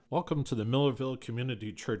Welcome to the Millerville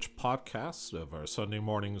Community Church podcast of our Sunday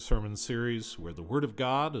morning sermon series, where the Word of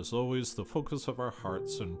God is always the focus of our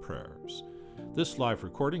hearts and prayers. This live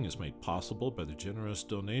recording is made possible by the generous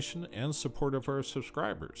donation and support of our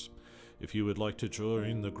subscribers. If you would like to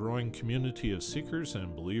join the growing community of seekers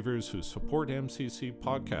and believers who support MCC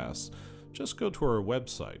podcasts, just go to our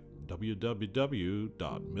website,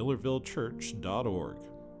 www.millervillechurch.org,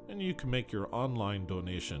 and you can make your online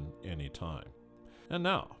donation anytime. And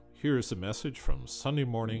now, here is a message from Sunday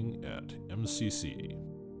morning at MCC.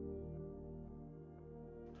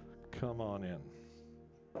 Come on in.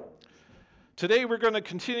 Today we're going to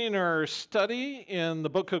continue our study in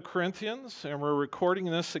the book of Corinthians, and we're recording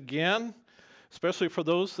this again, especially for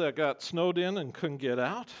those that got snowed in and couldn't get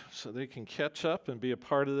out, so they can catch up and be a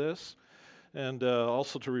part of this, and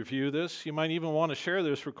also to review this. You might even want to share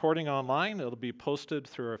this recording online. It'll be posted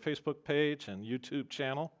through our Facebook page and YouTube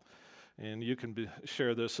channel. And you can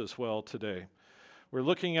share this as well today. We're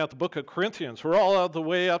looking at the book of Corinthians. We're all the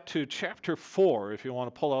way up to chapter 4, if you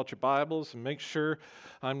want to pull out your Bibles and make sure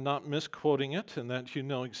I'm not misquoting it and that you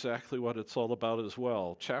know exactly what it's all about as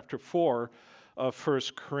well. Chapter 4 of 1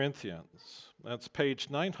 Corinthians. That's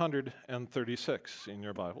page 936 in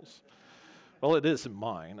your Bibles. Well, it is in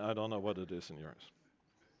mine. I don't know what it is in yours.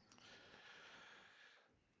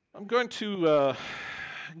 I'm going to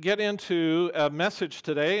get into a message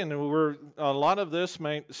today, and a lot of this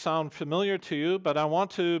may sound familiar to you, but I want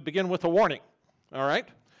to begin with a warning, all right?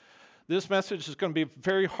 This message is going to be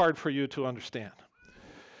very hard for you to understand.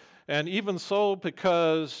 And even so,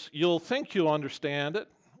 because you'll think you understand it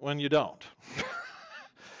when you don't.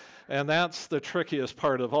 And that's the trickiest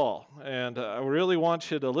part of all. And I really want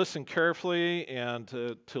you to listen carefully and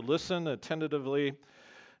to listen attentively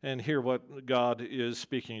and hear what God is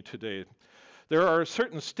speaking today. There are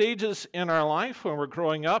certain stages in our life when we're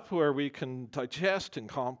growing up where we can digest and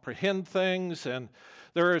comprehend things, and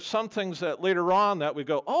there are some things that later on that we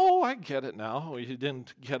go, oh, I get it now. You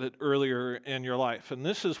didn't get it earlier in your life, and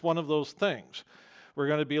this is one of those things. We're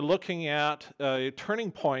going to be looking at a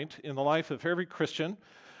turning point in the life of every Christian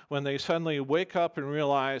when they suddenly wake up and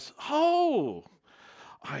realize, oh,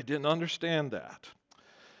 I didn't understand that.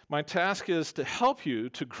 My task is to help you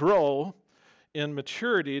to grow in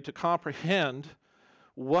maturity to comprehend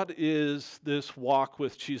what is this walk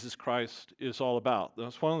with Jesus Christ is all about.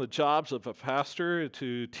 That's one of the jobs of a pastor,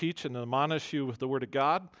 to teach and admonish you with the Word of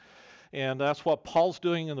God. And that's what Paul's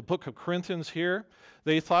doing in the book of Corinthians here.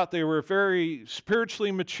 They thought they were very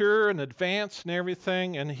spiritually mature and advanced and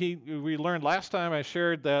everything. And we learned last time I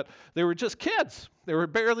shared that they were just kids. They were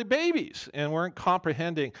barely babies and weren't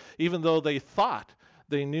comprehending, even though they thought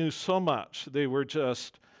they knew so much. They were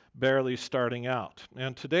just barely starting out.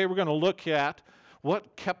 And today we're going to look at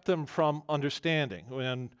what kept them from understanding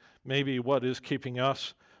and maybe what is keeping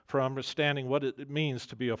us from understanding what it means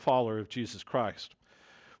to be a follower of Jesus Christ.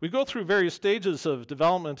 We go through various stages of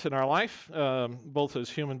development in our life, both as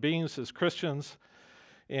human beings, as Christians.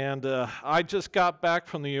 And I just got back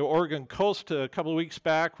from the Oregon coast a couple of weeks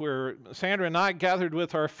back where Sandra and I gathered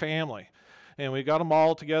with our family. And we got them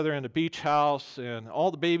all together in a beach house, and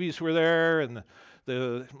all the babies were there, and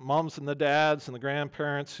the moms and the dads and the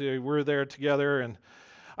grandparents were there together. And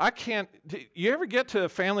you ever get to a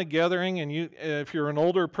family gathering and if you're an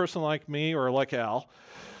older person like me or like Al,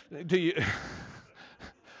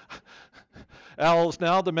 Al is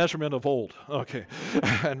now the measurement of old, okay,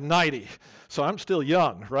 90. So I'm still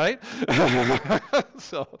young, right?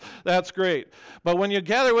 So that's great. But when you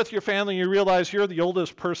gather with your family, you realize you're the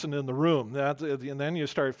oldest person in the room, and then you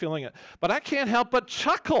start feeling it. But I can't help but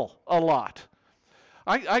chuckle a lot.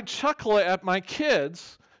 I chuckle at my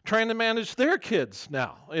kids trying to manage their kids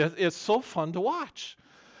now. It's so fun to watch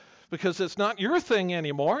because it's not your thing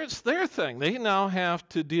anymore. It's their thing. They now have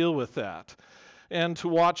to deal with that. And to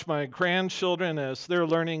watch my grandchildren as they're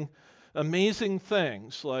learning amazing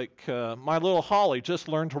things, like my little Holly just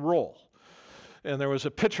learned to roll. And there was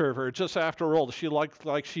a picture of her just after roll. She looked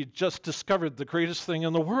like she just discovered the greatest thing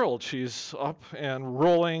in the world. She's up and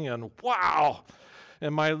rolling, and wow.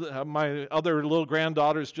 And my other little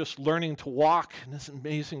granddaughter's just learning to walk, and it's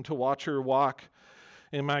amazing to watch her walk.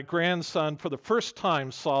 And my grandson, for the first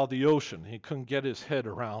time, saw the ocean. He couldn't get his head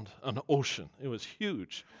around an ocean. It was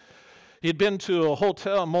huge. He'd been to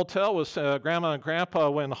a motel with Grandma and Grandpa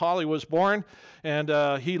when Holly was born,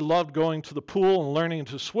 and he loved going to the pool and learning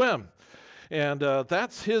to swim. And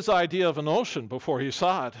that's his idea of an ocean before he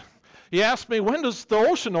saw it. He asked me, when does the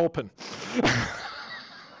ocean open?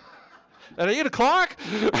 At 8 o'clock?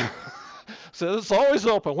 So it's always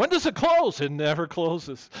open. When does it close? It never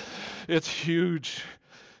closes. It's huge.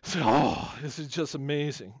 So, this is just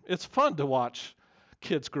amazing. It's fun to watch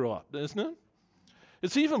kids grow up, isn't it?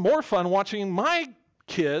 It's even more fun watching my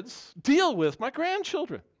kids deal with my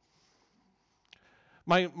grandchildren.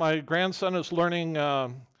 My grandson is learning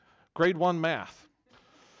grade 1 math.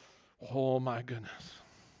 Oh my goodness.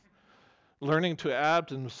 Learning to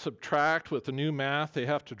add and subtract with the new math, they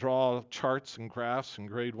have to draw charts and graphs in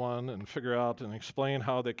grade 1 and figure out and explain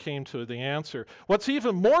how they came to the answer. What's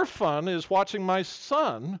even more fun is watching my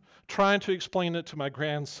son trying to explain it to my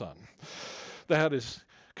grandson. That is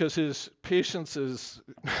because his patience is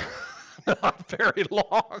not very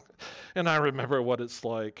long, and I remember what it's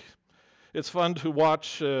like. It's fun to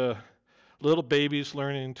watch little babies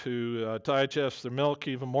learning to digest their milk.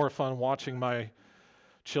 Even more fun watching my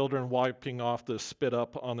children wiping off the spit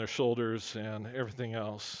up on their shoulders and everything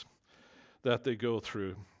else that they go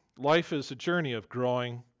through. Life is a journey of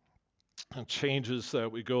growing and changes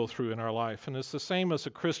that we go through in our life. And it's the same as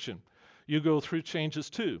a Christian. You go through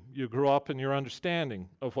changes too. You grow up in your understanding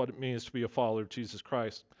of what it means to be a follower of Jesus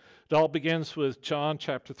Christ. It all begins with John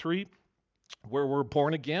chapter 3, where we're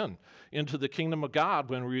born again into the kingdom of God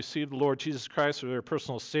when we receive the Lord Jesus Christ as our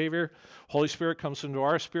personal Savior. Holy Spirit comes into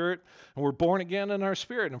our spirit, and we're born again in our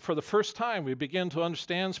spirit. And for the first time, we begin to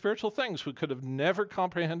understand spiritual things we could have never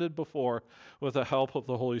comprehended before with the help of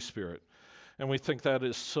the Holy Spirit. And we think that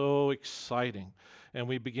is so exciting. And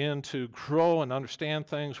we begin to grow and understand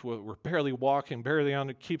things. We're barely walking,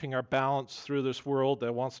 barely keeping our balance through this world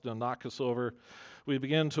that wants to knock us over. We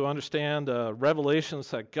begin to understand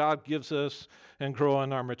revelations that God gives us and grow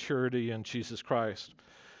in our maturity in Jesus Christ.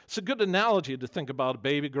 It's a good analogy to think about a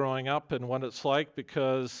baby growing up and what it's like,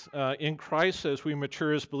 because in Christ, as we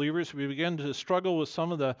mature as believers, we begin to struggle with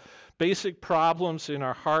some of the basic problems in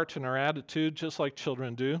our heart and our attitude, just like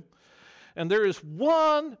children do. And there is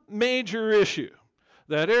one major issue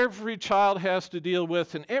that every child has to deal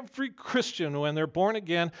with, and every Christian, when they're born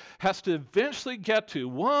again, has to eventually get to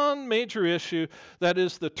one major issue that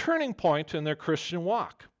is the turning point in their Christian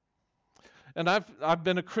walk. And I've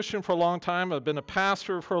been a Christian for a long time. I've been a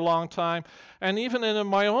pastor for a long time. And even in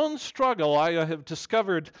my own struggle, I have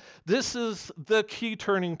discovered this is the key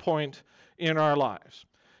turning point in our lives.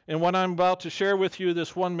 And what I'm about to share with you,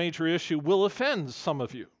 this one major issue, will offend some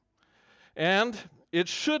of you. And it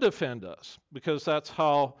should offend us, because that's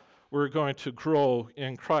how we're going to grow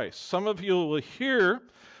in Christ. Some of you will hear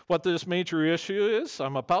what this major issue is.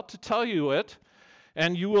 I'm about to tell you it,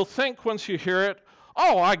 and you will think once you hear it,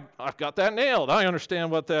 oh, I've got that nailed. I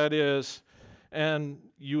understand what that is. And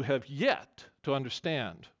you have yet to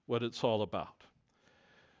understand what it's all about.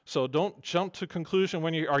 So don't jump to conclusion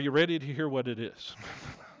are you ready to hear what it is?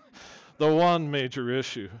 The one major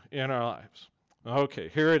issue in our lives. Okay,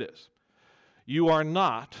 here it is. You are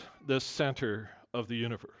not the center of the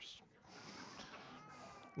universe.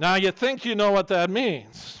 Now, you think you know what that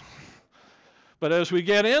means. But as we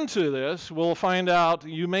get into this, we'll find out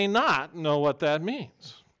you may not know what that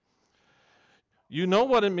means. You know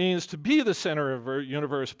what it means to be the center of our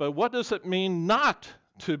universe, but what does it mean not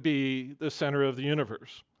to be the center of the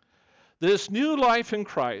universe? This new life in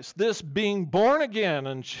Christ, this being born again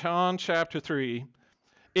in John chapter 3,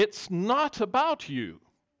 it's not about you.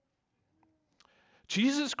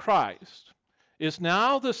 Jesus Christ is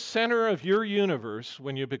now the center of your universe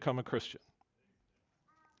when you become a Christian.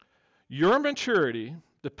 Your maturity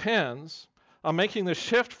depends on making the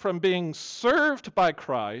shift from being served by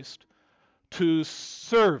Christ to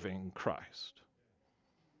serving Christ.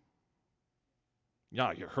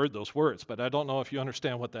 Yeah, you heard those words, but I don't know if you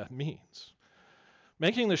understand what that means.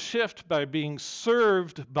 Making the shift by being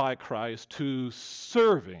served by Christ to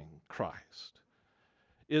serving Christ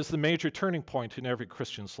is the major turning point in every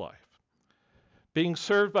Christian's life. Being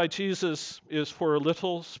served by Jesus is for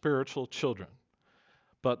little spiritual children,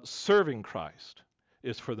 but serving Christ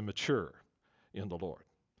is for the mature in the Lord.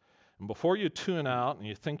 And before you tune out and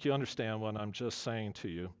you think you understand what I'm just saying to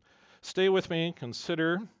you, stay with me,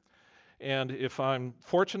 consider, and if I'm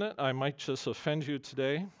fortunate, I might just offend you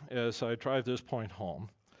today as I drive this point home.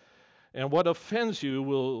 And what offends you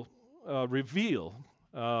will reveal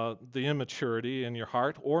the immaturity in your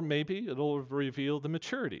heart, or maybe it'll reveal the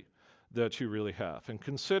maturity that you really have. And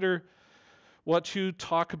consider what you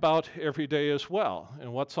talk about every day as well,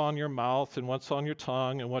 and what's on your mouth, and what's on your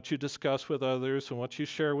tongue, and what you discuss with others, and what you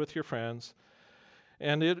share with your friends.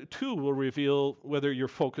 And it too will reveal whether you're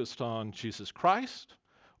focused on Jesus Christ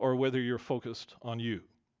or whether you're focused on you.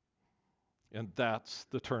 And that's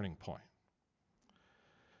the turning point.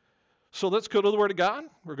 So let's go to the Word of God.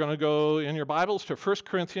 We're going to go in your Bibles to 1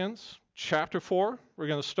 Corinthians chapter 4. We're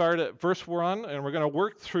going to start at verse 1, and we're going to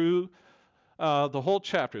work through the whole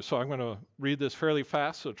chapter. So I'm going to read this fairly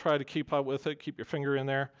fast, so try to keep up with it. Keep your finger in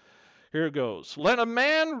there. Here it goes. Let a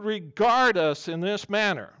man regard us in this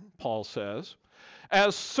manner, Paul says,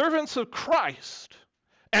 as servants of Christ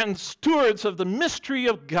and stewards of the mystery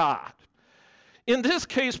of God. In this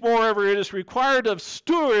case, moreover, it is required of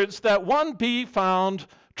stewards that one be found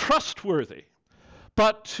trustworthy.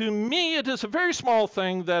 But to me it is a very small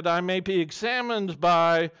thing that I may be examined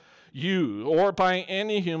by you or by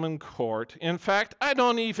any human court. In fact, I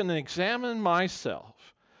don't even examine myself,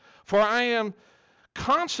 for I am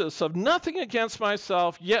conscious of nothing against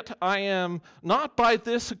myself, yet I am not by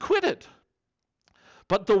this acquitted.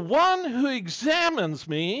 But the one who examines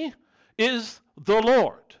me is the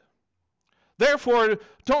Lord. Therefore,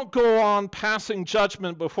 don't go on passing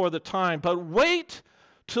judgment before the time, but wait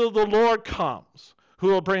till the Lord comes, who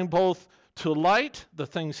will bring both to light the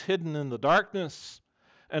things hidden in the darkness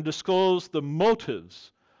and disclose the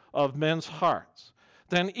motives of men's hearts.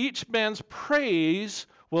 Then each man's praise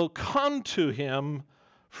will come to him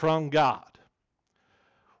from God.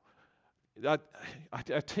 I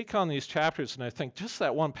take on these chapters and I think just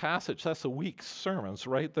that one passage, that's a week's sermons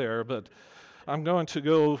right there, but I'm going to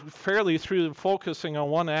go fairly through focusing on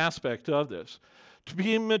one aspect of this. To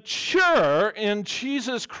be mature in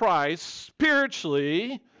Jesus Christ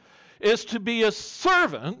spiritually is to be a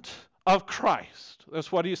servant of Christ.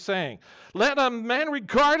 That's what he's saying. Let a man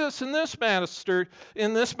regard us in this matter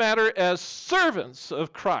as servants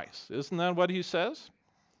of Christ. Isn't that what he says?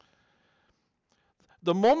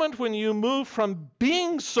 The moment when you move from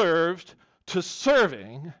being served to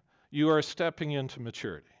serving, you are stepping into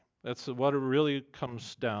maturity. That's what it really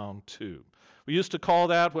comes down to. We used to call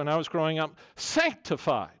that, when I was growing up,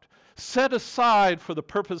 sanctified, set aside for the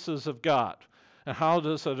purposes of God. And how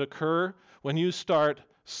does it occur? When you start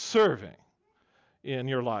serving in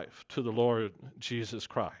your life to the Lord Jesus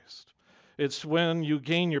Christ. It's when you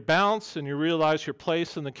gain your balance and you realize your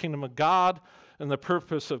place in the kingdom of God and the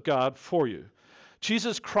purpose of God for you.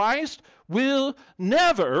 Jesus Christ will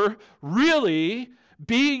never really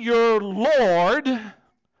be your Lord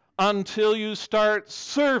until you start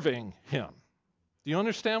serving him. Do you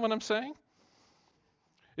understand what I'm saying?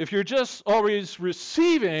 If you're just always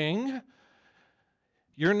receiving,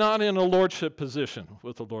 you're not in a lordship position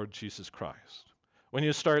with the Lord Jesus Christ. When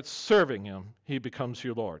you start serving him, he becomes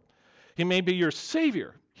your Lord. He may be your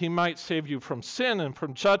Savior. He might save you from sin and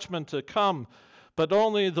from judgment to come, but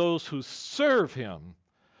only those who serve him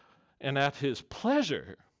and at his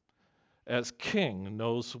pleasure as king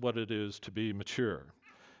knows what it is to be mature.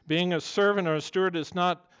 Being a servant or a steward is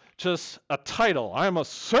not just a title. I'm a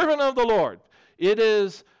servant of the Lord. It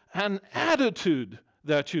is an attitude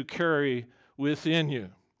that you carry within you.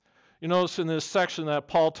 You notice in this section that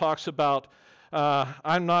Paul talks about,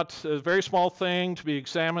 I'm not a very small thing to be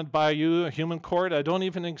examined by you, a human court. I don't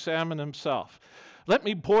even examine himself. Let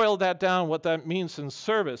me boil that down, what that means in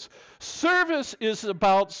service. Service is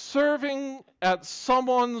about serving at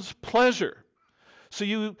someone's pleasure.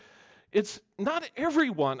 So it's not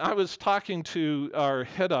everyone. I was talking to our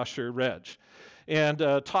head usher, Reg, and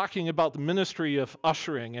talking about the ministry of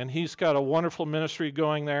ushering, and he's got a wonderful ministry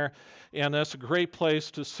going there, and that's a great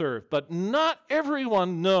place to serve. But not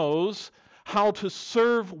everyone knows how to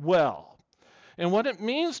serve well. And what it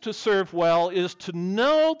means to serve well is to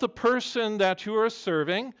know the person that you are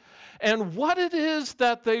serving and what it is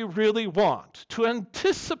that they really want, to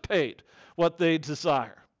anticipate what they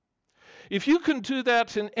desire. If you can do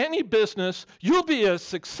that in any business, you'll be a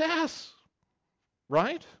success,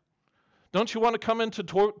 right? Don't you want to come into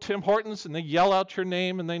Tim Hortons and they yell out your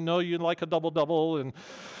name and they know you like a double-double and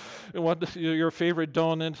what your favorite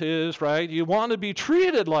donut is, right? You want to be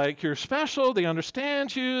treated like you're special. They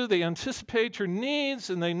understand you. They anticipate your needs,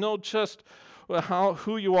 and they know just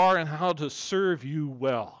who you are and how to serve you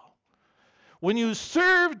well. When you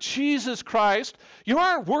serve Jesus Christ, you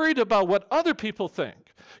aren't worried about what other people think.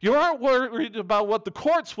 You aren't worried about what the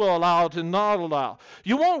courts will allow and not allow.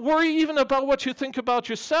 You won't worry even about what you think about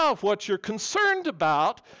yourself. What you're concerned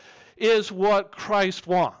about is what Christ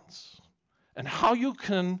wants and how you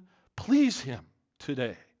can please him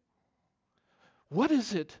today. What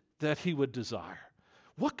is it that he would desire?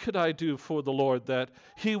 What could I do for the Lord that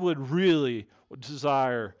he would really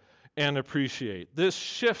desire and appreciate? This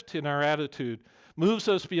shift in our attitude moves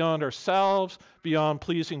us beyond ourselves, beyond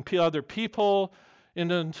pleasing other people,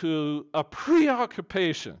 and into a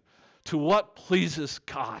preoccupation to what pleases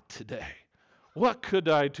God today. What could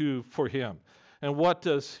I do for him? And what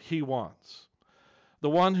does he want? The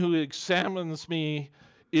one who examines me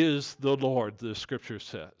is the Lord, the scripture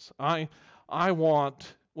says. I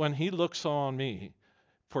want, when he looks on me,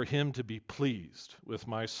 for him to be pleased with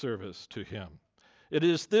my service to him. It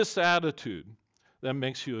is this attitude that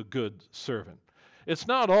makes you a good servant. It's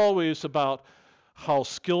not always about how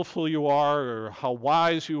skillful you are or how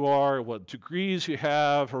wise you are, or what degrees you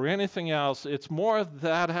have, or anything else. It's more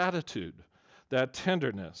that attitude, that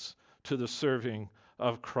tenderness to the serving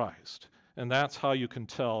of Christ. And that's how you can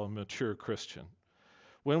tell a mature Christian.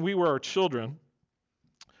 When we were children,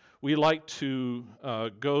 we liked to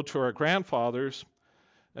go to our grandfathers,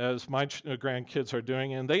 as my grandkids are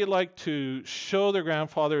doing, and they like to show their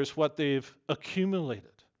grandfathers what they've accumulated.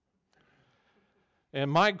 And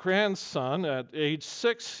my grandson at age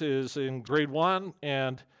 6 is in grade 1,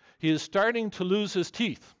 and he is starting to lose his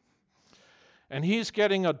teeth. And he's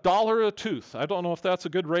getting $1 a tooth. I don't know if that's a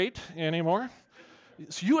good rate anymore.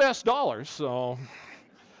 It's US dollars, so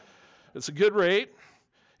it's a good rate.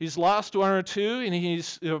 He's lost one or two, and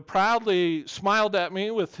he's proudly smiled at me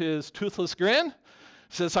with his toothless grin.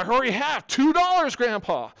 He says, I already have $2,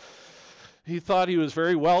 Grandpa. He thought he was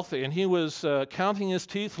very wealthy, and he was counting his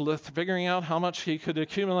teeth, figuring out how much he could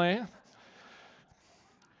accumulate.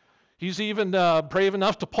 He's even brave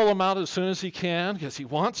enough to pull them out as soon as he can because he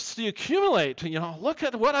wants to accumulate. Look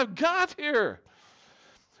at what I've got here.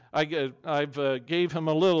 I've gave him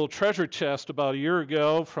a little treasure chest about a year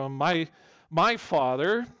ago from my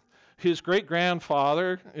father, his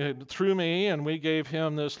great-grandfather, through me, and we gave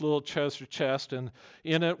him this little treasure chest, and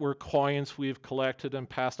in it were coins we've collected and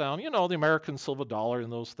passed down. The American silver dollar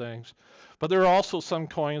and those things. But there are also some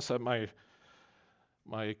coins that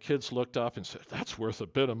my kids looked up and said, that's worth a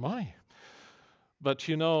bit of money. But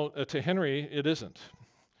to Henry, it isn't.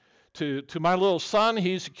 To my little son,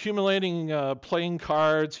 he's accumulating playing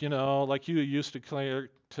cards, like you used to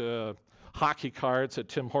collect hockey cards at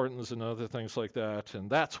Tim Hortons and other things like that, and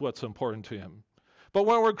that's what's important to him. But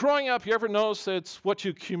when we're growing up, you ever notice it's what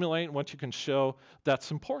you accumulate and what you can show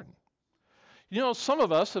that's important? Some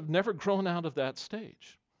of us have never grown out of that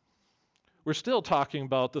stage. We're still talking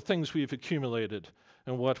about the things we've accumulated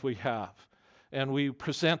and what we have, and we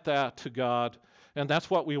present that to God, and that's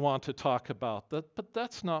what we want to talk about. But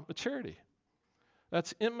that's not maturity.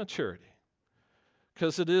 That's immaturity.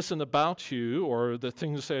 Because it isn't about you or the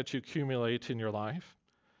things that you accumulate in your life.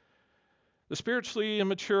 The spiritually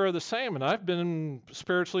immature are the same, and I've been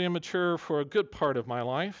spiritually immature for a good part of my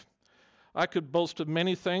life. I could boast of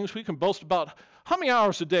many things. We can boast about how many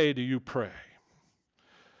hours a day do you pray?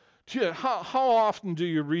 How often do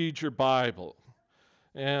you read your Bible?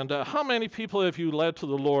 And how many people have you led to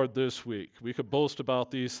the Lord this week? We could boast about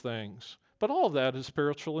these things. But all of that is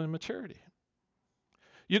spiritual immaturity.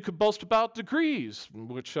 You could boast about degrees,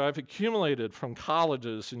 which I've accumulated from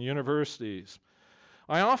colleges and universities.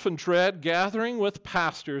 I often dread gathering with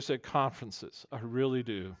pastors at conferences. I really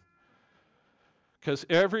do. Because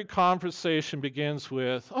every conversation begins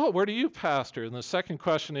with, oh, where do you pastor? And the second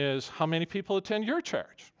question is, how many people attend your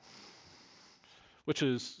church? Which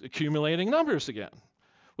is accumulating numbers again.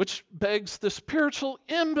 Which begs the spiritual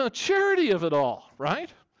immaturity of it all, right?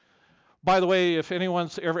 By the way, if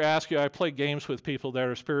anyone's ever asked you, I play games with people that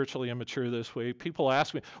are spiritually immature this way. People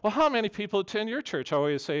ask me, well, how many people attend your church? I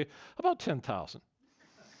always say, about 10,000.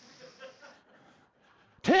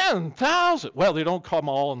 10,000! Well, they don't come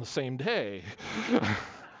all on the same day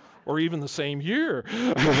or even the same year.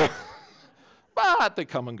 But they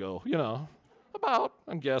come and go, about,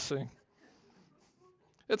 I'm guessing.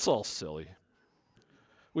 It's all silly.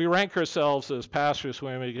 We rank ourselves as pastors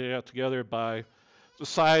when we get together by the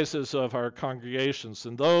sizes of our congregations,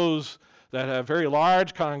 and those that have very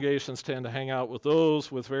large congregations tend to hang out with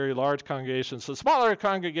those with very large congregations. The smaller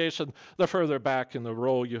congregation, the further back in the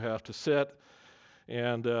row you have to sit,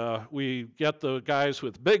 and we get the guys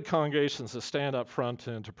with big congregations to stand up front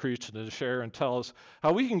and to preach and to share and tell us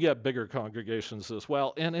how we can get bigger congregations as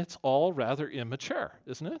well, and it's all rather immature,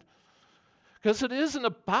 isn't it? Because it isn't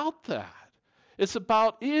about that. It's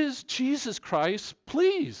about, is Jesus Christ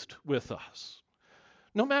pleased with us?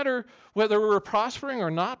 No matter whether we're prospering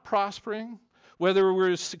or not prospering, whether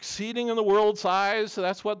we're succeeding in the world's eyes,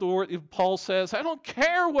 that's what Paul says. I don't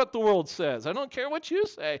care what the world says. I don't care what you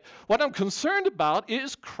say. What I'm concerned about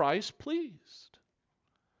is Christ pleased.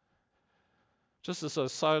 Just as a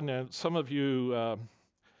side note, some of you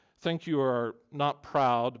think you are not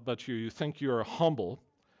proud, but you think you are humble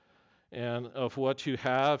and of what you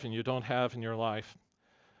have and you don't have in your life.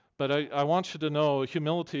 But I want you to know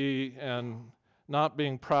humility and not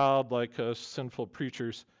being proud like sinful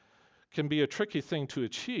preachers can be a tricky thing to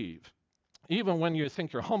achieve. Even when you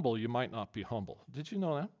think you're humble, you might not be humble. Did you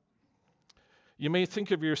know that? You may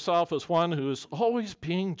think of yourself as one who is always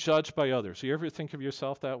being judged by others. You ever think of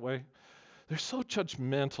yourself that way? They're so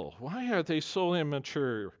judgmental. Why are they so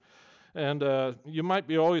immature? And you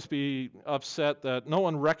might always be upset that no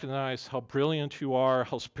one recognizes how brilliant you are,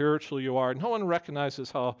 how spiritual you are. No one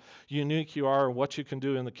recognizes how unique you are and what you can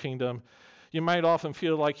do in the kingdom. You might often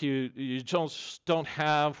feel like you just don't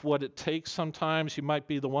have what it takes sometimes. You might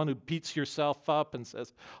be the one who beats yourself up and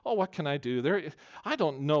says, oh, what can I do? I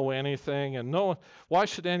don't know anything, and why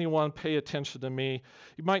should anyone pay attention to me?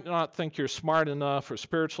 You might not think you're smart enough or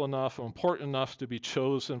spiritual enough or important enough to be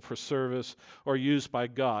chosen for service or used by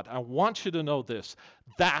God. I want you to know this.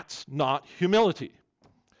 That's not humility.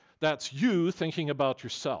 That's you thinking about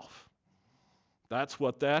yourself. That's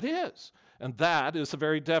what that is. And that is the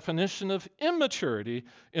very definition of immaturity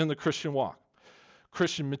in the Christian walk.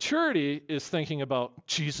 Christian maturity is thinking about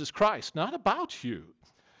Jesus Christ, not about you.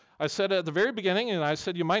 I said at the very beginning, and I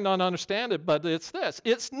said you might not understand it, but it's this.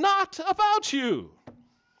 It's not about you.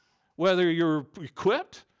 Whether you're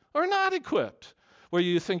equipped or not equipped, whether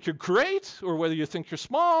you think you're great or whether you think you're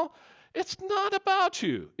small, it's not about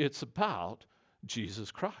you. It's about Jesus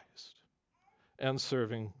Christ and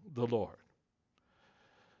serving the Lord.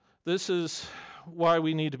 This is why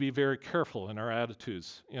we need to be very careful in our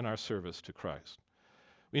attitudes in our service to Christ.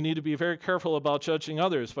 We need to be very careful about judging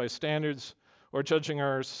others by standards or judging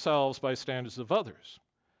ourselves by standards of others.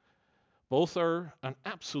 Both are an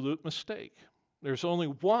absolute mistake. There's only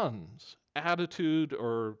one's attitude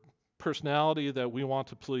or personality that we want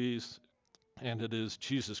to please, and it is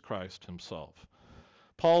Jesus Christ himself.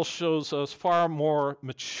 Paul shows us far more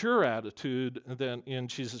mature attitude than in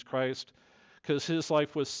Jesus Christ, because his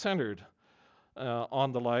life was centered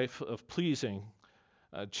on the life of pleasing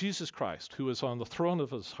Jesus Christ, who is on the throne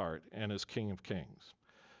of his heart and is King of Kings.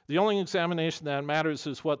 The only examination that matters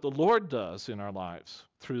is what the Lord does in our lives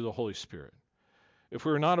through the Holy Spirit. If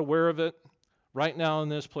we're not aware of it, right now in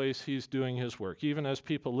this place, he's doing his work. Even as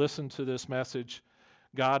people listen to this message,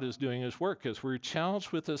 God is doing his work, as we're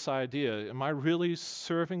challenged with this idea, am I really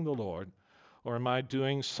serving the Lord, or am I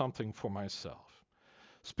doing something for myself?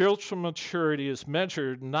 Spiritual maturity is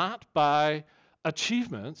measured not by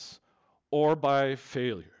achievements or by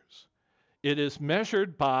failures. It is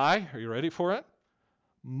measured by, are you ready for it?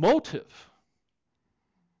 Motive.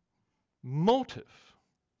 Motive.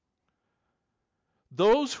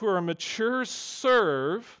 Those who are mature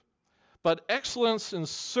serve, but excellence in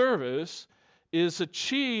service is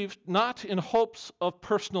achieved not in hopes of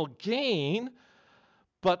personal gain,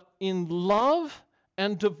 but in love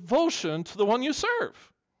and devotion to the one you serve.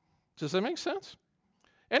 Does that make sense?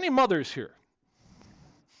 Any mothers here?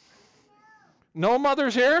 No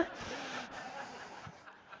mothers here?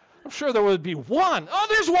 I'm sure there would be one. Oh,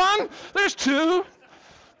 there's one. There's two.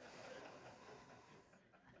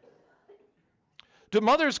 Do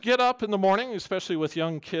mothers get up in the morning, especially with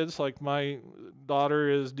young kids like my daughter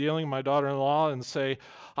is dealing, my daughter-in-law, and say,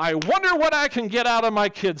 I wonder what I can get out of my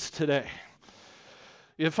kids today?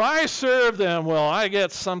 If I serve them, will I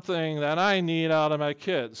get something that I need out of my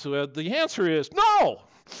kids? So the answer is no.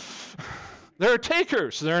 They're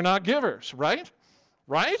takers. They're not givers, right?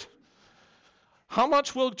 Right? How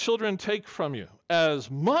much will children take from you?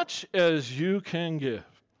 As much as you can give.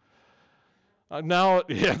 Now,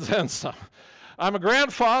 yeah, then some. I'm a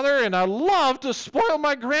grandfather, and I love to spoil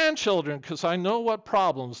my grandchildren because I know what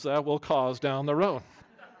problems that will cause down the road.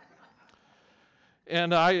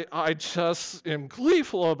 And I just am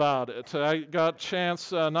gleeful about it. I got a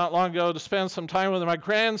chance not long ago to spend some time with my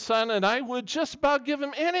grandson, and I would just about give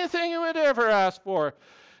him anything he would ever ask for.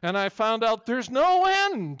 And I found out there's no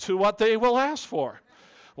end to what they will ask for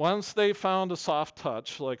once they found a soft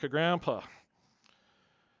touch like a grandpa.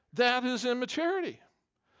 That is immaturity.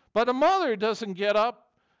 But a mother doesn't get up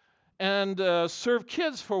and serve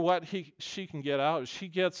kids for what she can get out. She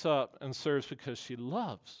gets up and serves because she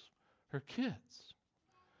loves her kids.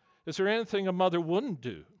 Is there anything a mother wouldn't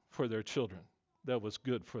do for their children that was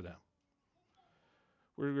good for them?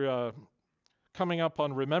 We're coming up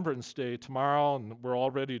on Remembrance Day tomorrow, and we're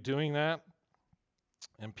already doing that.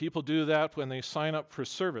 And people do that when they sign up for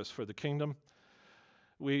service for the kingdom.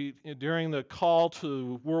 During the call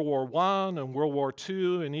to World War I and World War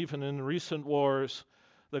II, and even in recent wars,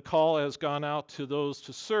 the call has gone out to those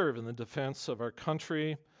to serve in the defense of our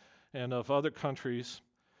country and of other countries.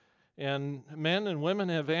 And men and women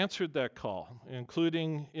have answered that call,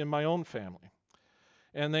 including in my own family.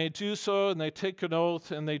 And they do so, and they take an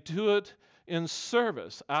oath, and they do it in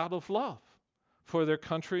service, out of love for their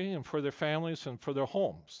country and for their families and for their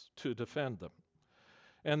homes to defend them.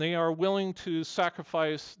 And they are willing to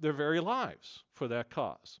sacrifice their very lives for that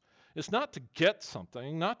cause. It's not to get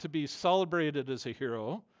something, not to be celebrated as a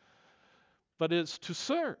hero, but it's to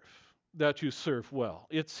serve, that you serve well.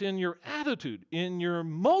 It's in your attitude, in your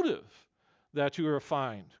motive, that you are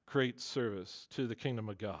find great service to the kingdom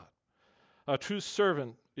of God. A true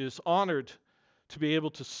servant is honored to be able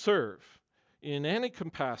to serve in any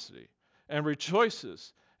capacity and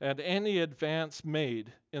rejoices at any advance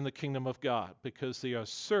made in the kingdom of God because they are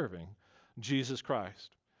serving Jesus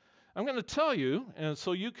Christ. I'm going to tell you, and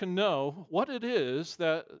so you can know what it is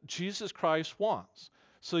that Jesus Christ wants,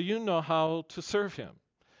 so you know how to serve him.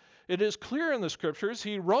 It is clear in the scriptures.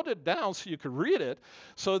 He wrote it down so you could read it,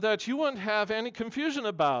 so that you wouldn't have any confusion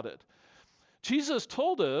about it. Jesus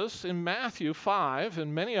told us in Matthew 5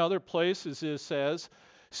 and many other places, it says,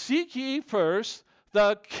 seek ye first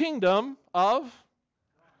the kingdom of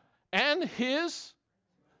and his.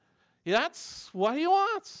 That's what he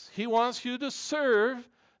wants. He wants you to serve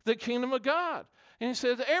the kingdom of God. And he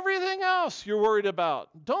says, everything else you're worried about,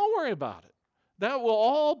 don't worry about it. That will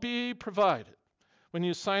all be provided. When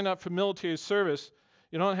you sign up for military service,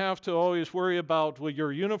 you don't have to always worry about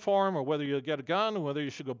your uniform or whether you'll get a gun or whether you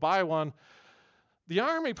should go buy one. The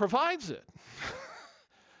Army provides it.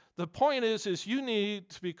 The point is you need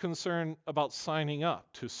to be concerned about signing up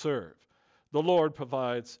to serve. The Lord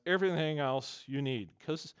provides everything else you need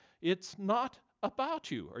because it's not about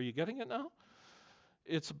you. Are you getting it now?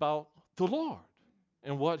 It's about the Lord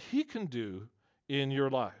and what he can do in your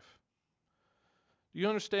life. Do you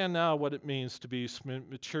understand now what it means to be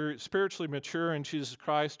spiritually mature in Jesus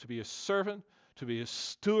Christ, to be a servant, to be a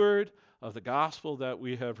steward of the gospel that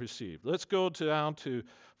we have received? Let's go down to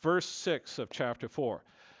verse 6 of chapter 4.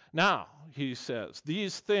 Now, he says,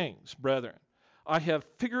 these things, brethren, I have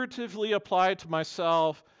figuratively applied to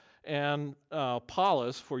myself and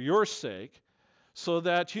Apollos for your sake, so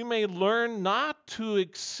that you may learn not to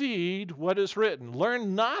exceed what is written.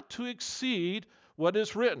 Learn not to exceed what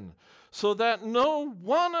is written, so that no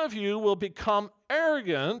one of you will become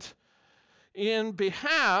arrogant in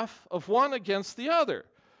behalf of one against the other.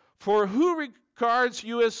 For who regards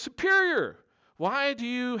you as superior? Why do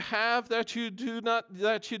you have that you did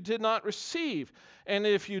not receive? And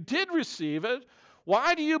if you did receive it,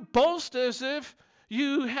 why do you boast as if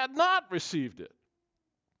you had not received it?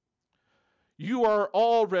 You are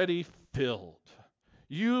already filled.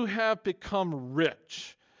 You have become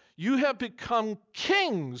rich. You have become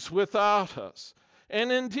kings without us.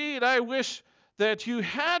 And indeed, I wish that you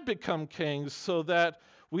had become kings so that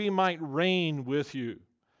we might reign with you.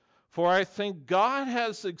 For I think God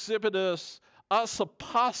has exhibited us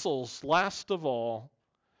apostles last of all,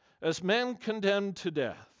 as men condemned to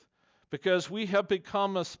death, because we have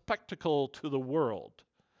become a spectacle to the world,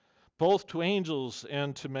 both to angels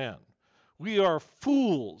and to men. We are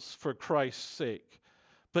fools for Christ's sake.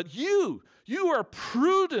 But you are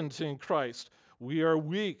prudent in Christ. We are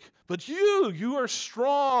weak. But you are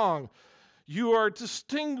strong. You are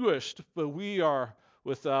distinguished, but we are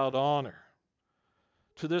without honor.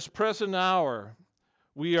 To this present hour,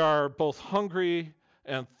 we are both hungry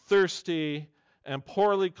and thirsty and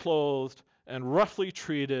poorly clothed and roughly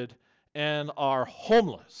treated and are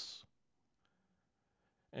homeless.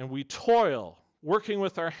 And we toil, working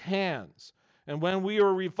with our hands. And when we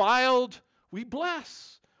are reviled, we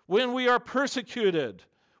bless. When we are persecuted,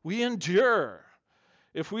 we endure.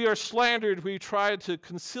 If we are slandered, we try to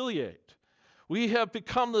conciliate. We have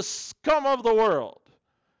become the scum of the world,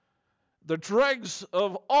 the dregs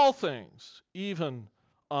of all things, even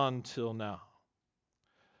until now.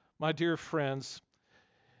 My dear friends,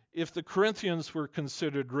 if the Corinthians were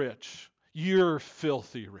considered rich, you're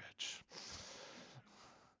filthy rich.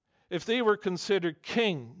 If they were considered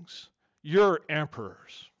kings, you're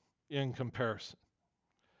emperors in comparison.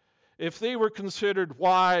 If they were considered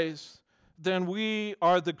wise, then we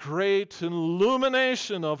are the great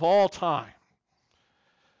illumination of all time.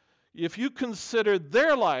 If you consider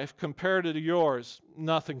their life compared to yours,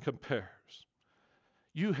 nothing compares.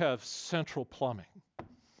 You have central plumbing.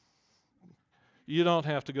 You don't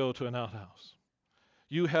have to go to an outhouse.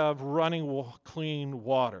 You have running clean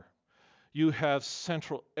water. You have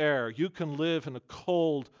central air. You can live in a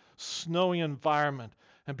cold, snowy environment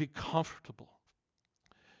and be comfortable.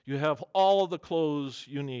 You have all the clothes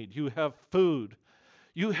you need. You have food.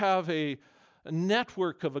 You have a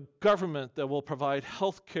network of a government that will provide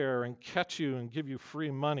health care and catch you and give you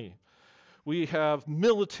free money. We have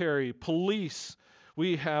military, police.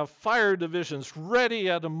 We have fire divisions ready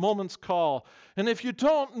at a moment's call. And if you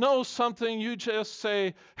don't know something, you just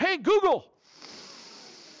say, "Hey, Google!"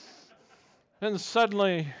 And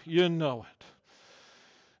suddenly you know it.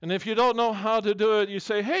 And if you don't know how to do it, you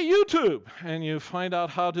say, "Hey, YouTube!" And you find out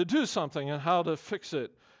how to do something and how to fix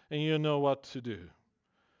it, and you know what to do.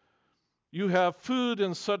 You have food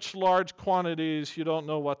in such large quantities, you don't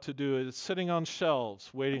know what to do. It's sitting on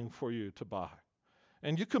shelves waiting for you to buy.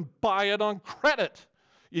 And you can buy it on credit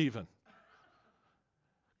even.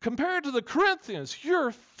 Compared to the Corinthians,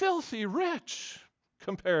 you're filthy rich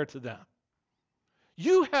compared to them.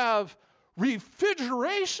 You have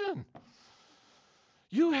refrigeration.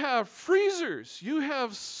 You have freezers. You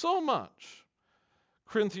have so much.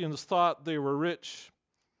 Corinthians thought they were rich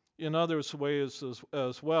in other ways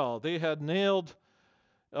as well. They had nailed,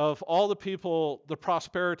 of all the people, the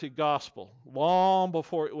prosperity gospel long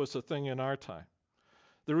before it was a thing in our time.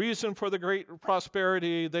 The reason for the great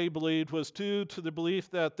prosperity, they believed, was due to the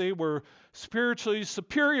belief that they were spiritually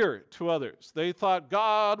superior to others. They thought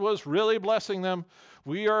God was really blessing them.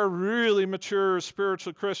 We are really mature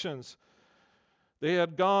spiritual Christians. They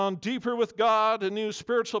had gone deeper with God and knew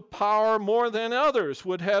spiritual power more than others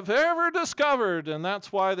would have ever discovered, and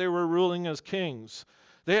that's why they were ruling as kings.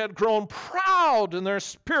 They had grown proud in their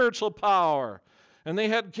spiritual power, and they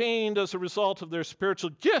had gained as a result of their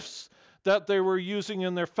spiritual gifts that they were using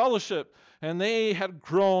in their fellowship, and they had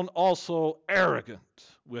grown also arrogant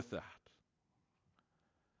with that.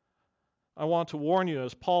 I want to warn you,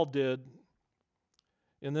 as Paul did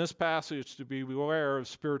in this passage, to beware of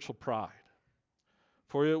spiritual pride,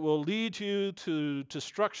 for it will lead you to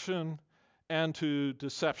destruction and to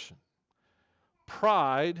deception.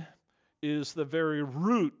 Pride is the very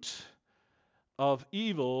root of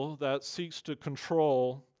evil that seeks to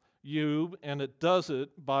control you, and it does it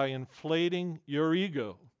by inflating your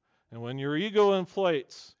ego. And when your ego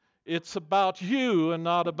inflates, it's about you and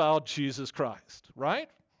not about Jesus Christ, right?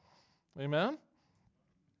 Amen?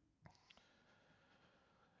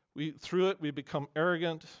 Through it, we become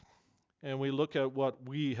arrogant, and we look at what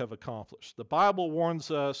we have accomplished. The Bible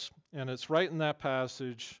warns us, and it's right in that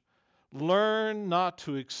passage, learn not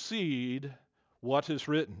to exceed what is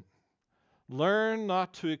written. Learn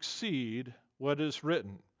not to exceed what is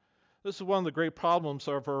written. This is one of the great problems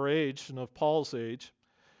of our age and of Paul's age,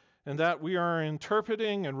 and that we are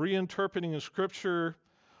interpreting and reinterpreting Scripture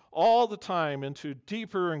all the time into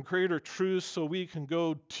deeper and greater truths so we can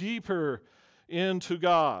go deeper into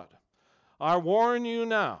God. I warn you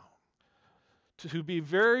now to be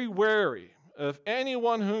very wary of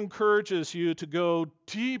anyone who encourages you to go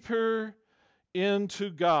deeper into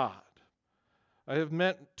God. I have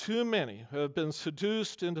met too many who have been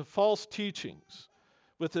seduced into false teachings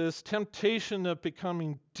with this temptation of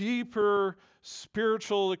becoming deeper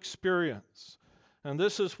spiritual experience. And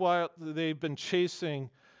this is what they've been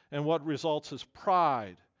chasing, and what results is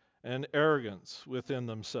pride and arrogance within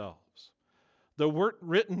themselves. The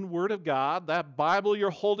written Word of God, that Bible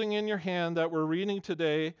you're holding in your hand that we're reading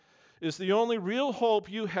today, is the only real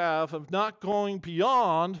hope you have of not going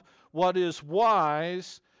beyond what is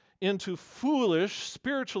wise into foolish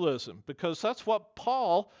spiritualism, because that's what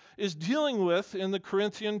Paul is dealing with in the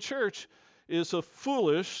Corinthian church, is a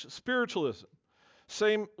foolish spiritualism.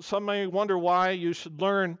 Some may wonder why you should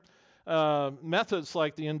learn methods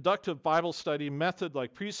like the inductive Bible study method,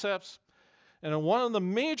 like precepts. And one of the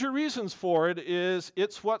major reasons for it is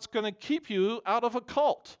it's what's going to keep you out of a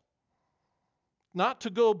cult, not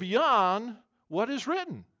to go beyond what is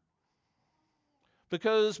written,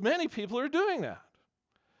 because many people are doing that.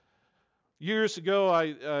 Years ago,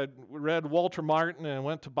 I read Walter Martin and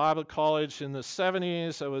went to Bible college in the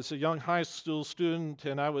 70s. I was a young high school student,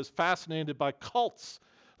 and I was fascinated by cults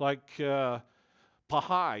like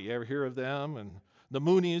Baha'i. You ever hear of them? And the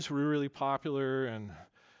Moonies were really popular, and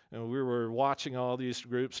we were watching all these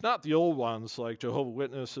groups, not the old ones like Jehovah's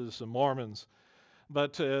Witnesses and Mormons.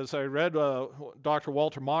 But as I read Dr.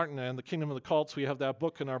 Walter Martin and The Kingdom of the Cults, we have that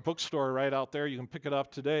book in our bookstore right out there. You can pick it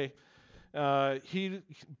up today. He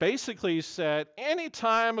basically said,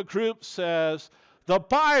 anytime a group says the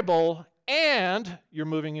Bible and, you're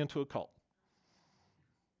moving into a cult.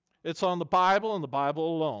 It's on the Bible and the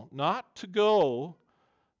Bible alone, not to go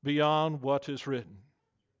beyond what is written.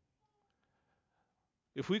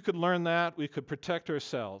 If we could learn that, we could protect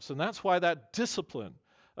ourselves. And that's why that discipline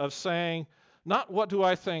of saying, not what do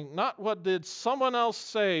I think, not what did someone else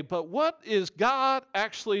say, but what is God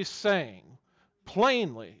actually saying?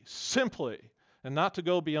 Plainly, simply, and not to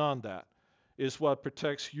go beyond that, is what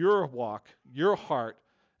protects your walk, your heart,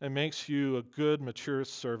 and makes you a good, mature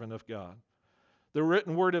servant of God. The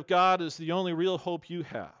written Word of God is the only real hope you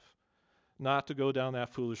have, not to go down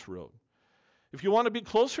that foolish road. If you want to be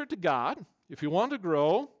closer to God, if you want to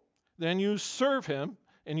grow, then you serve Him,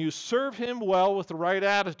 and you serve Him well with the right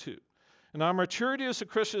attitude. And our maturity as a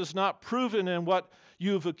Christian is not proven in what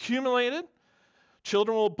you've accumulated.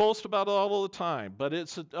 Children will boast about it all the time, but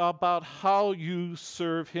it's about how you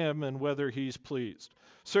serve Him and whether He's pleased.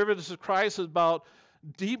 Service of Christ is about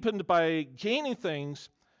deepened by gaining things,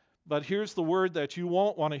 but here's the word that you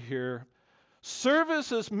won't want to hear.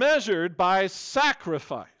 Service is measured by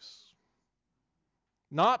sacrifice,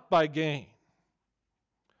 not by gain.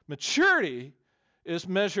 Maturity is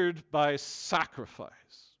measured by sacrifice.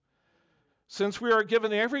 Since we are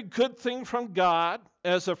given every good thing from God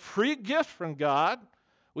as a free gift from God,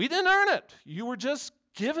 we didn't earn it. You were just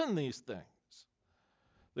given these things.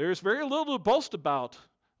 There's very little to boast about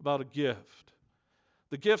a gift.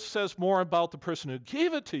 The gift says more about the person who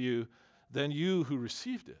gave it to you than you who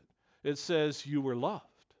received it. It says you were loved.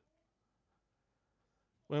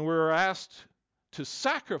 When we're asked to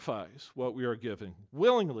sacrifice what we are given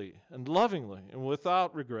willingly and lovingly and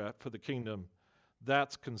without regret for the kingdom,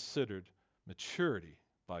 that's considered maturity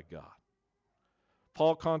by God.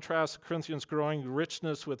 Paul contrasts the Corinthians' growing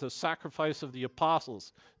richness with the sacrifice of the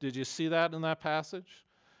apostles. Did you see that in that passage?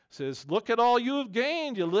 It says, look at all you have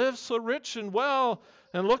gained. You live so rich and well.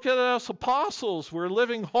 And look at us apostles. We're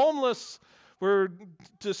living homeless. We're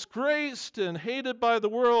disgraced and hated by the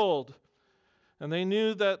world. And they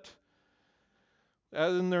knew that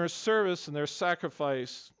in their service and their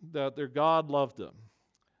sacrifice, that their God loved them.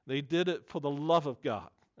 They did it for the love of God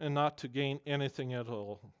and not to gain anything at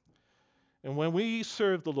all. And when we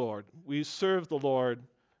serve the Lord, we serve the Lord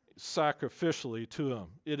sacrificially to Him.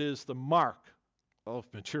 It is the mark of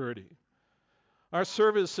maturity. Our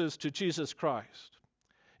service is to Jesus Christ.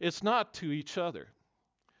 It's not to each other.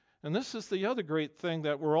 And this is the other great thing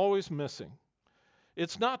that we're always missing.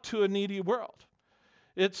 It's not to a needy world.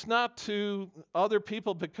 It's not to other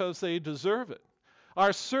people because they deserve it.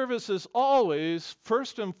 Our service is always,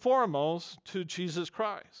 first and foremost, to Jesus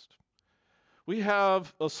Christ. We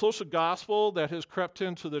have a social gospel that has crept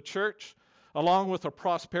into the church, along with a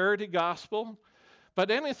prosperity gospel.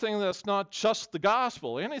 But anything that's not just the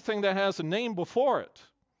gospel, anything that has a name before it,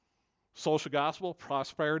 social gospel,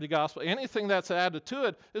 prosperity gospel, anything that's added to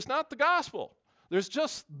it is not the gospel. There's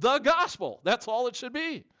just the gospel. That's all it should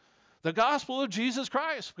be. The gospel of Jesus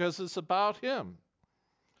Christ, because it's about Him.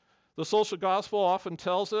 The social gospel often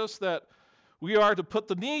tells us that we are to put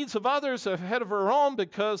the needs of others ahead of our own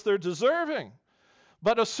because they're deserving.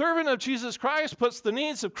 But a servant of Jesus Christ puts the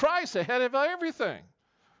needs of Christ ahead of everything,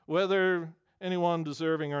 whether anyone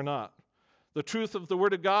deserving or not. The truth of the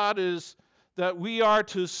Word of God is that we are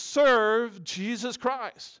to serve Jesus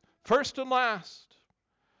Christ, first and last.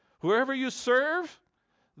 Whoever you serve,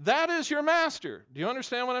 that is your master. Do you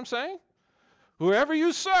understand what I'm saying? Whoever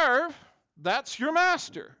you serve, that's your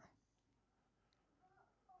master.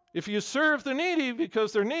 If you serve the needy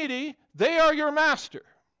because they're needy, they are your master.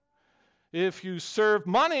 If you serve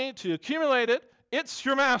money to accumulate it, it's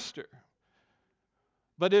your master.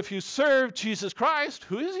 But if you serve Jesus Christ,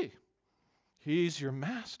 who is He? He's your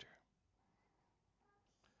master.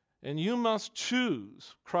 And you must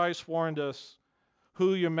choose, Christ warned us,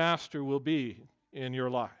 who your master will be in your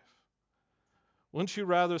life. Wouldn't you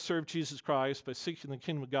rather serve Jesus Christ by seeking the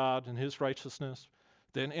kingdom of God and His righteousness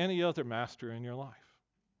than any other master in your life?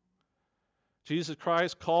 Jesus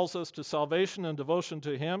Christ calls us to salvation and devotion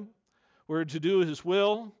to Him. We're to do His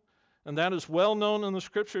will, and that is well known in the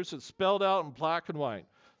Scriptures. It's spelled out in black and white.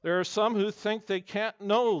 There are some who think they can't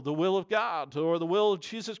know the will of God or the will of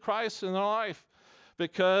Jesus Christ in their life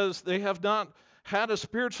because they have not had a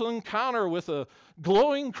spiritual encounter with a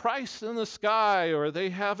glowing Christ in the sky, or they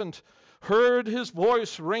haven't heard His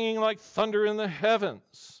voice ringing like thunder in the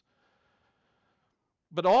heavens.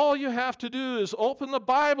 But all you have to do is open the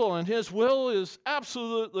Bible, and His will is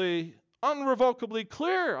absolutely, unrevocably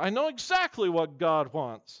clear. I know exactly what God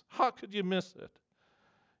wants. How could you miss it?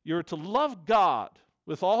 You're to love God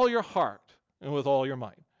with all your heart and with all your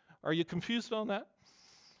might. Are you confused on that?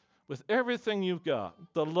 With everything you've got,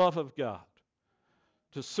 the love of God.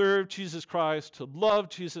 To serve Jesus Christ, to love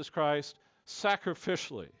Jesus Christ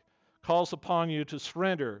sacrificially, calls upon you to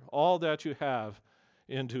surrender all that you have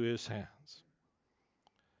into His hands.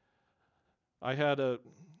 I had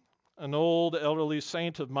an old elderly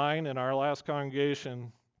saint of mine in our last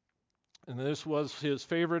congregation, and this was his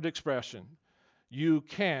favorite expression: you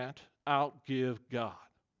can't outgive God.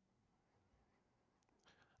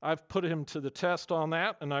 I've put him to the test on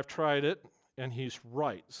that, and I've tried it, and he's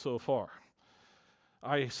right so far.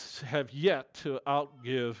 I have yet to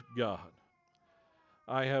outgive God.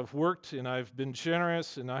 I have worked, and I've been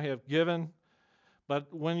generous, and I have given.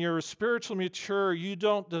 But when you're spiritually mature, you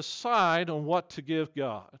don't decide on what to give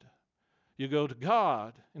God. You go to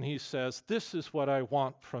God, and He says, this is what I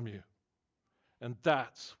want from you. And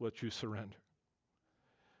that's what you surrender.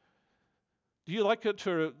 Do you like it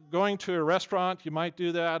going to a restaurant? You might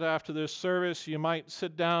do that after this service. You might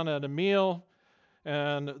sit down at a meal,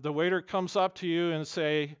 and the waiter comes up to you and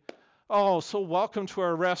say, Oh, so welcome to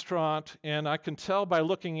our restaurant, and I can tell by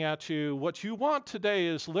looking at you what you want today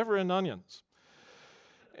is liver and onions.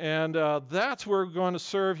 And that's where we're going to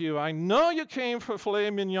serve you. I know you came for filet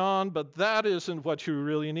mignon, but that isn't what you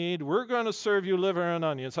really need. We're going to serve you liver and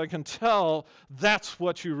onions. I can tell that's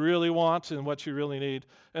what you really want and what you really need,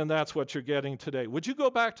 and that's what you're getting today. Would you go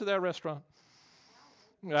back to that restaurant?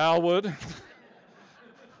 Al would.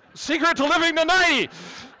 Secret to living to 90,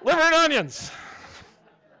 liver and onions.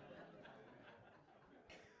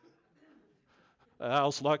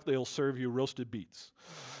 Al's luck, they'll serve you roasted beets,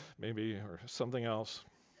 maybe, or something else.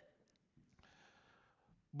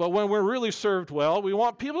 But when we're really served well, we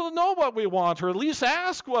want people to know what we want, or at least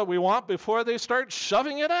ask what we want before they start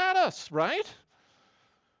shoving it at us, right?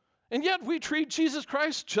 And yet we treat Jesus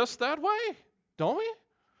Christ just that way, don't we?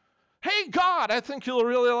 Hey, God, I think you'll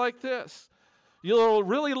really like this. You'll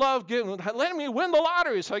really love letting me win the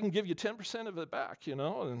lottery so I can give you 10% of it back,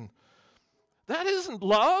 And that isn't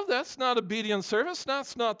love. That's not obedient service.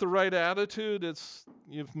 That's not the right attitude.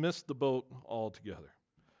 You've missed the boat altogether.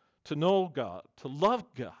 To know God, to love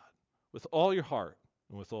God with all your heart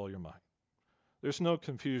and with all your mind. There's no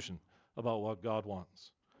confusion about what God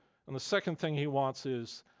wants. And the second thing he wants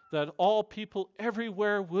is that all people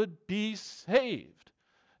everywhere would be saved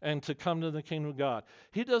and to come to the kingdom of God.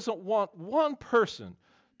 He doesn't want one person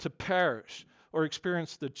to perish or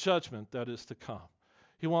experience the judgment that is to come.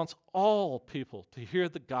 He wants all people to hear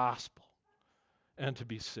the gospel and to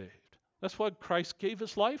be saved. That's what Christ gave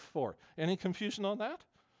his life for. Any confusion on that?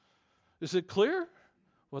 Is it clear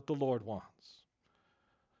what the Lord wants?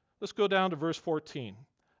 Let's go down to verse 14.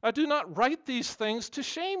 I do not write these things to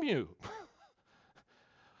shame you,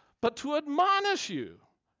 but to admonish you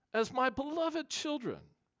as my beloved children.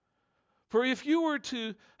 For if you were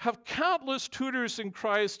to have countless tutors in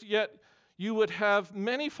Christ, yet you would have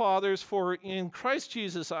many fathers, for in Christ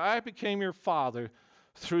Jesus I became your father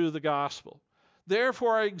through the gospel.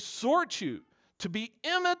 Therefore I exhort you to be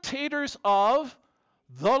imitators of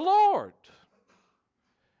the Lord,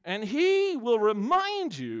 and he will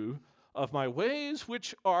remind you of my ways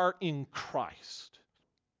which are in Christ,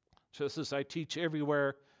 just as I teach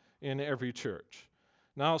everywhere in every church.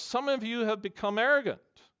 Now some of you have become arrogant,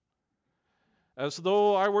 as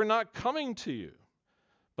though I were not coming to you,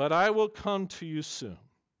 but I will come to you soon,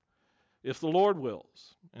 if the Lord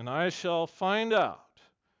wills, and I shall find out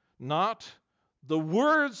not the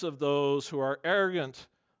words of those who are arrogant,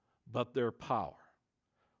 but their power.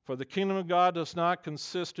 For the kingdom of God does not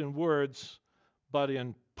consist in words, but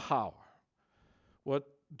in power. What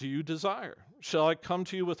do you desire? Shall I come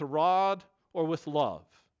to you with a rod or with love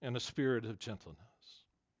and a spirit of gentleness?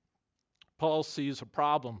 Paul sees a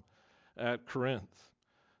problem at Corinth.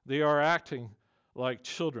 They are acting like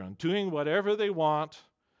children, doing whatever they want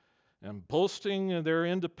and boasting in their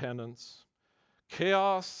independence.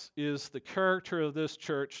 Chaos is the character of this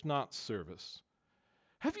church, not service.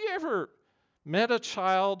 Have you ever met a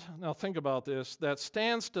child, now think about this, that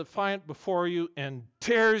stands defiant before you and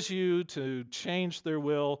dares you to change their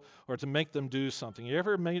will or to make them do something? You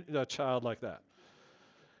ever meet a child like that?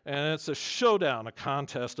 And it's a showdown, a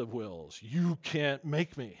contest of wills. You can't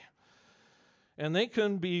make me. And they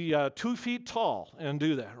can be 2 feet tall and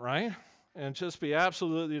do that, right? And just be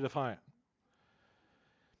absolutely defiant.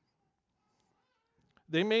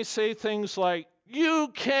 They may say things like, you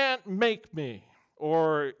can't make me,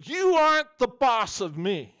 or you aren't the boss of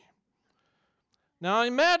me. Now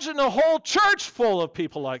imagine a whole church full of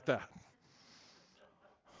people like that.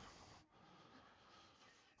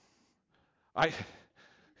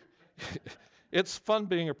 It's fun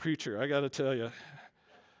being a preacher, I got to tell you.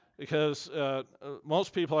 Because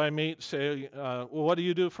most people I meet say, well, what do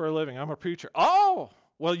you do for a living? I'm a preacher. Oh,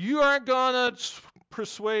 well, you aren't going to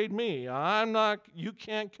persuade me. You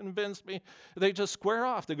can't convince me. They just square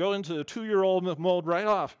off. They go into the 2-year-old mode right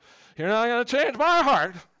off. You're not going to change my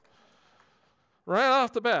heart. Right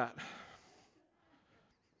off the bat.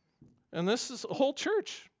 And this is a whole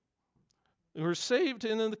church who are saved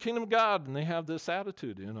in the kingdom of God, and they have this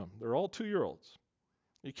attitude in them. They're all 2-year-olds.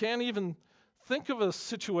 You can't even think of a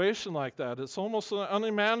situation like that. It's almost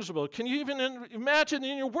unimaginable. Can you even imagine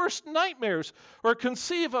in your worst nightmares or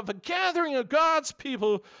conceive of a gathering of God's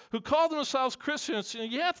people who call themselves Christians,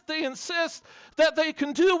 and yet they insist that they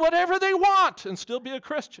can do whatever they want and still be a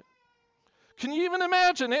Christian? Can you even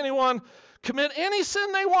imagine anyone commit any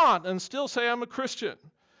sin they want and still say, I'm a Christian,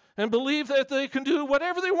 and believe that they can do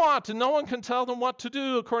whatever they want and no one can tell them what to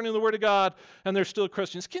do according to the Word of God, and they're still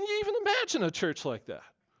Christians? Can you even imagine a church like that?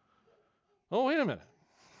 Oh, wait a minute.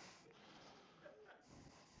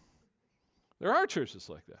 There are churches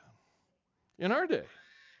like that in our day,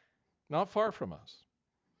 not far from us.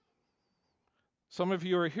 Some of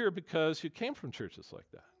you are here because you came from churches like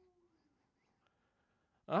that.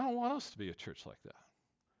 I don't want us to be a church like that.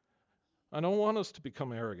 I don't want us to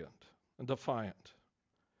become arrogant and defiant.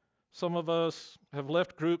 Some of us have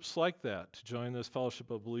left groups like that to join this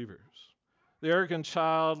fellowship of believers. The arrogant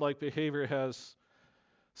childlike behavior has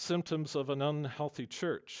symptoms of an unhealthy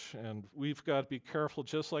church, and we've got to be careful,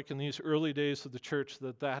 just like in these early days of the church,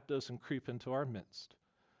 that that doesn't creep into our midst.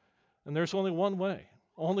 And there's only one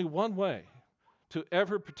way to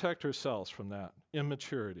ever protect ourselves from that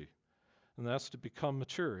immaturity, and that's to become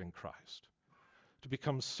mature in Christ, to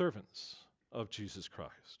become servants of Jesus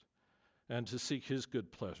Christ, and to seek his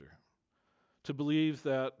good pleasure, to believe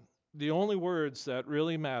that the only words that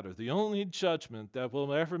really matter, the only judgment that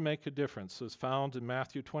will ever make a difference is found in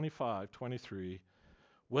Matthew 25:23.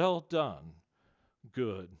 Well done,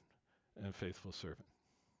 good and faithful servant.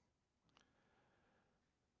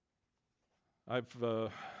 I've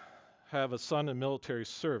have a son in military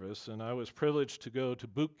service, and I was privileged to go to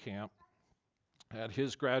boot camp at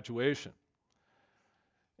his graduation.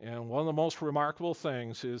 And one of the most remarkable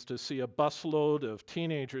things is to see a busload of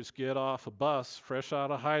teenagers get off a bus fresh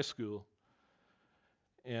out of high school,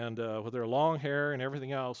 and with their long hair and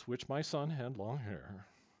everything else, which my son had long hair.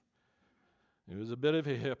 He was a bit of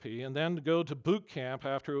a hippie. And then to go to boot camp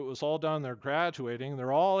after it was all done, they're graduating,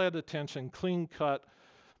 they're all at attention, clean cut,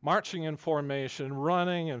 marching in formation,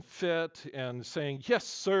 running and fit, and saying, yes,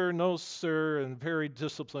 sir, no, sir, and very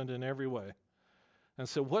disciplined in every way. And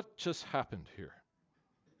so what just happened here?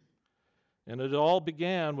 And it all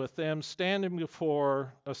began with them standing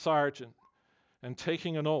before a sergeant and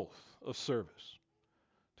taking an oath of service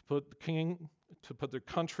to put their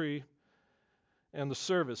country and the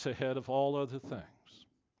service ahead of all other things.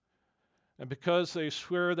 And because they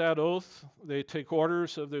swear that oath, they take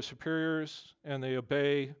orders of their superiors, and they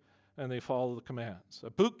obey, and they follow the commands.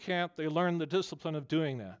 At boot camp, they learn the discipline of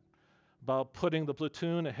doing that, about putting the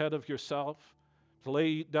platoon ahead of yourself, to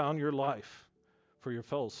lay down your life for your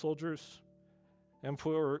fellow soldiers and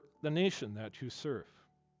for the nation that you serve.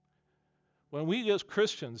 When we as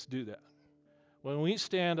Christians do that, when we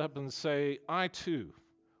stand up and say, I too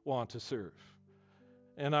want to serve,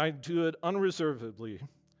 and I do it unreservedly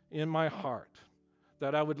in my heart,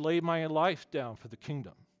 that I would lay my life down for the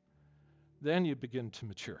kingdom, then you begin to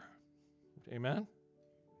mature. Amen?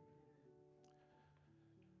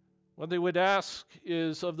 What they would ask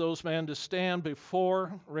is of those men to stand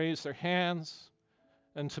before, raise their hands,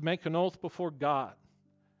 and to make an oath before God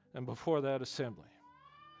and before that assembly.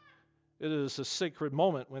 It is a sacred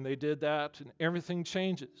moment when they did that, and everything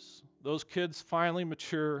changes. Those kids finally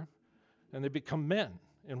mature, and they become men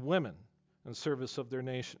and women in service of their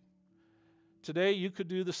nation. Today, you could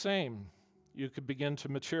do the same. You could begin to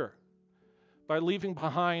mature by leaving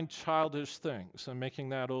behind childish things and making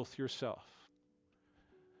that oath yourself.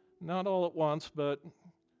 Not all at once, but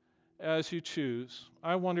as you choose.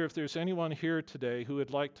 I wonder if there's anyone here today who would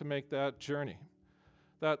like to make that journey,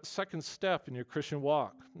 that second step in your Christian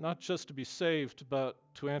walk, not just to be saved, but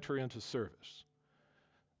to enter into service.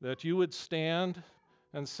 That you would stand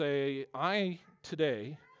and say, I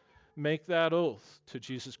today make that oath to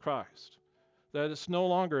Jesus Christ, that it's no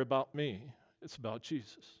longer about me, it's about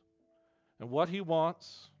Jesus. And what he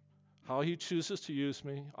wants, how he chooses to use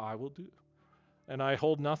me, I will do. And I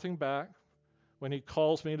hold nothing back. When he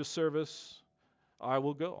calls me to service, I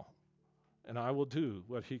will go, and I will do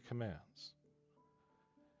what he commands.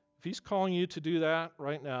 If he's calling you to do that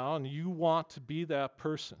right now, and you want to be that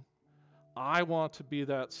person, I want to be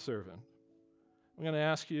that servant, I'm going to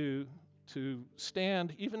ask you to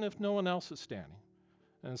stand, even if no one else is standing,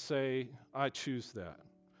 and say, I choose that.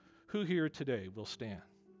 Who here today will stand?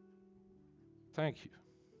 Thank you.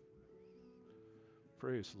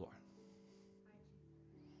 Praise the Lord.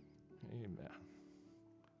 Amen.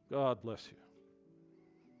 God bless you.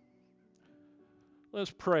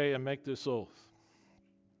 Let's pray and make this oath.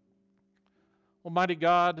 Almighty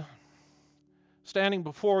God, standing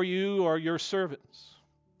before you are your servants.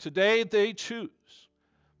 Today they choose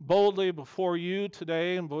boldly before you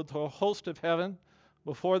today and with the host of heaven,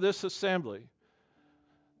 before this assembly,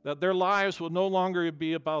 that their lives will no longer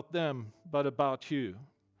be about them, but about you.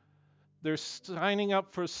 They're signing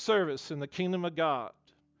up for service in the kingdom of God,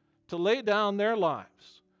 to lay down their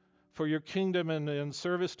lives for your kingdom and in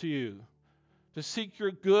service to you, to seek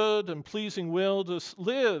your good and pleasing will, to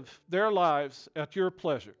live their lives at your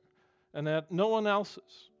pleasure and at no one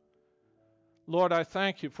else's. Lord, I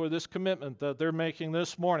thank you for this commitment that they're making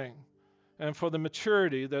this morning and for the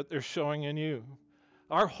maturity that they're showing in you.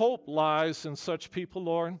 Our hope lies in such people,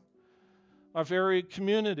 Lord. Our very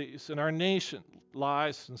communities and our nation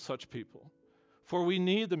lies in such people. For we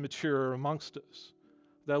need the mature amongst us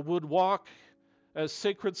that would walk as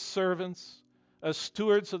sacred servants, as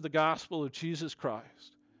stewards of the gospel of Jesus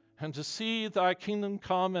Christ, and to see thy kingdom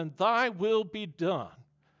come and thy will be done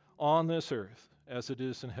on this earth as it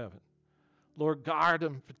is in heaven. Lord, guard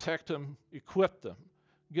them, protect them, equip them,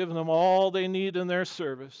 give them all they need in their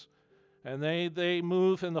service, and they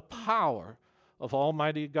move in the power of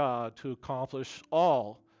Almighty God to accomplish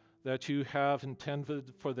all that you have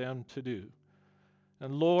intended for them to do.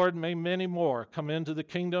 And Lord, may many more come into the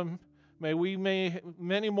kingdom. May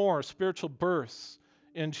many more spiritual births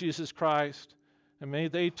in Jesus Christ, and may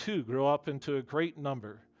they too grow up into a great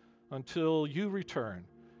number until you return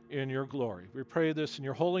in your glory. We pray this in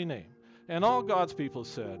your holy name. And all God's people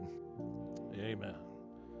said, amen.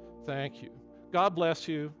 Thank you. God bless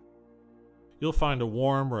you. You'll find a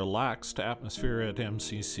warm, relaxed atmosphere at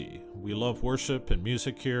MCC. We love worship and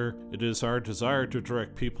music here. It is our desire to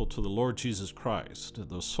direct people to the Lord Jesus Christ,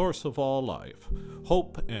 the source of all life,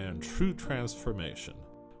 hope, and true transformation.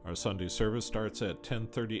 Our Sunday service starts at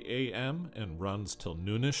 10:30 a.m. and runs till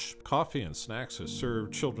noonish. Coffee and snacks are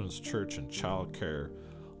served. Children's church and child care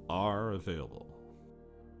are available.